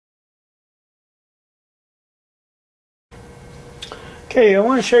Okay, I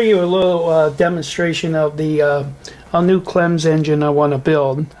want to show you a little demonstration of the a new Clem's engine I want to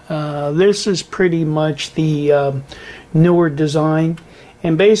build. This is pretty much the newer design,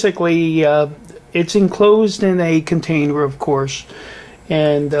 and basically it's enclosed in a container, of course.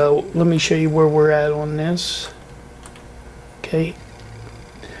 And let me show you where we're at on this. Okay,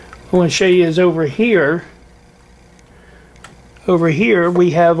 I want to show you is over here. Over here we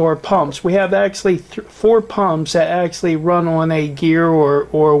have our pumps. We have actually 4 pumps that actually run on a gear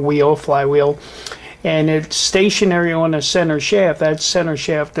or wheel, flywheel, and it's stationary on a center shaft. That center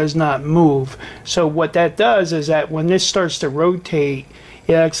shaft does not move. So what that does is that when this starts to rotate,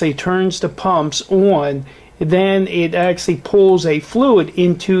 it actually turns the pumps on. Then it actually pulls a fluid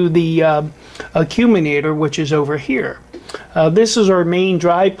into the accumulator, which is over here. This is our main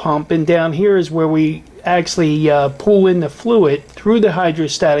dry pump, and down here is where we actually pull in the fluid through the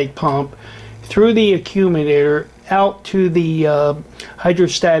hydrostatic pump, through the accumulator, out to the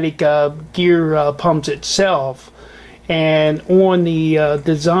hydrostatic gear pumps itself. And on the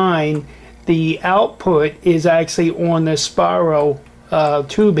design, the output is actually on the spiral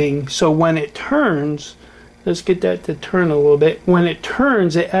tubing, so when it turns, let's get that to turn a little bit. When it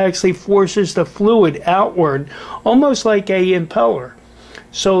turns, it actually forces the fluid outward, almost like a impeller.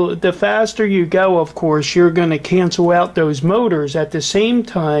 So the faster you go, of course, you're going to cancel out those motors. At the same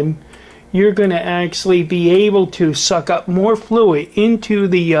time, you're going to actually be able to suck up more fluid into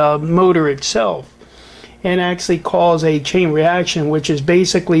the motor itself and actually cause a chain reaction, which is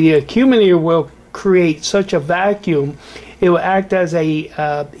basically the accumulator will create such a vacuum. It will act as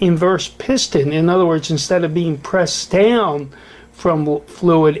a inverse piston. In other words, instead of being pressed down from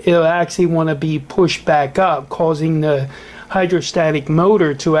fluid, it'll actually want to be pushed back up, causing the hydrostatic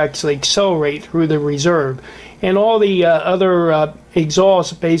motor to actually accelerate through the reserve. And all the other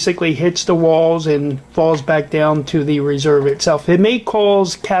exhaust basically hits the walls and falls back down to the reserve itself. It may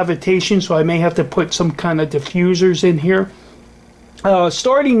cause cavitation, so I may have to put some kind of diffusers in here.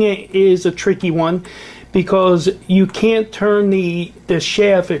 Starting it is a tricky one, because you can't turn the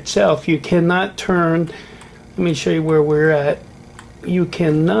shaft itself. You cannot turn, let me show you where we're at. You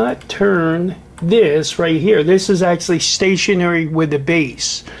cannot turn this right here. This is actually stationary with the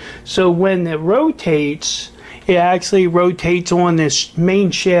base. So when it rotates, it actually rotates on this main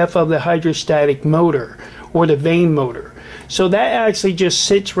shaft of the hydrostatic motor or the vane motor. So that actually just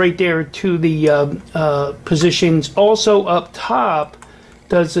sits right there to the positions. Also up top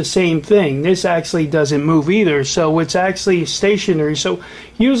does the same thing. This actually doesn't move either, so it's actually stationary. So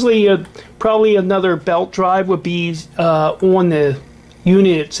usually probably another belt drive would be on the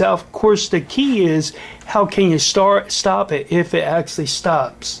unit itself. Of course, the key is how can you stop it if it actually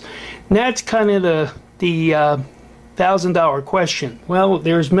stops. And that's kind of the $1,000 question. Well,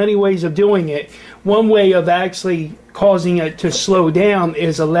 there's many ways of doing it. One way of actually causing it to slow down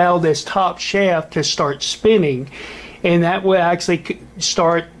is allow this top shaft to start spinning, and that will actually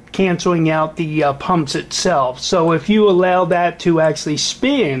start canceling out the pumps itself. So if you allow that to actually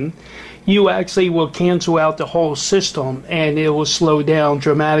spin, you actually will cancel out the whole system, and it will slow down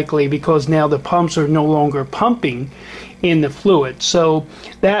dramatically, because now the pumps are no longer pumping in the fluid. So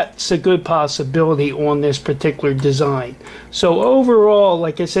that's a good possibility on this particular design. So overall,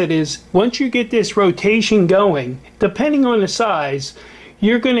 like I said, is once you get this rotation going, depending on the size,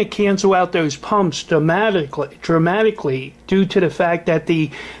 you're going to cancel out those pumps dramatically due to the fact that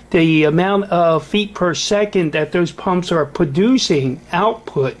the amount of feet per second that those pumps are producing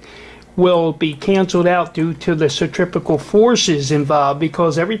output will be canceled out due to the centrifugal forces involved,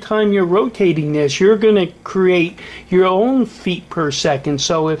 because every time you're rotating this, you're going to create your own feet per second.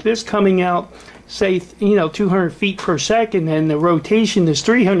 So if it's coming out, say, 200 feet per second, and the rotation is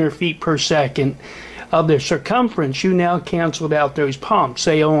 300 feet per second of the circumference, you now canceled out those pumps.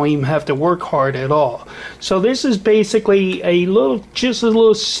 They don't even have to work hard at all. So this is basically just a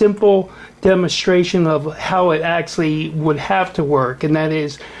little simple demonstration of how it actually would have to work, and that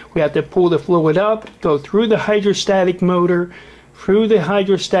is we have to pull the fluid up, go through the hydrostatic motor, through the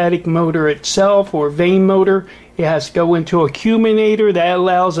hydrostatic motor itself or vane motor. It has to go into accumulator. That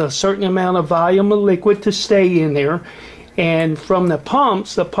allows a certain amount of volume of liquid to stay in there, and from the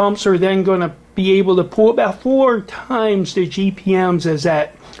pumps are then going to be able to pull about 4 times the GPMs as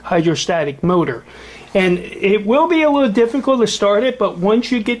that hydrostatic motor. And it will be a little difficult to start it, but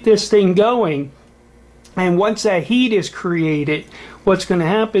once you get this thing going, and once that heat is created, what's going to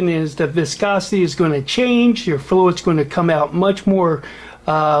happen is the viscosity is going to change. Your fluid's going to come out much more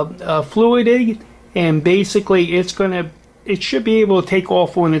fluidy, and basically it should be able to take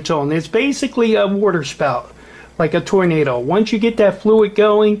off on its own. It's basically a water spout, like a tornado. Once you get that fluid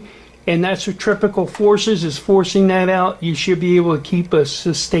going, and that's centrifugal forces is forcing that out. You should be able to keep a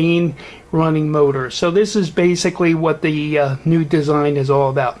sustained running motor. So this is basically what the new design is all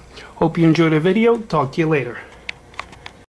about. Hope you enjoyed the video. Talk to you later.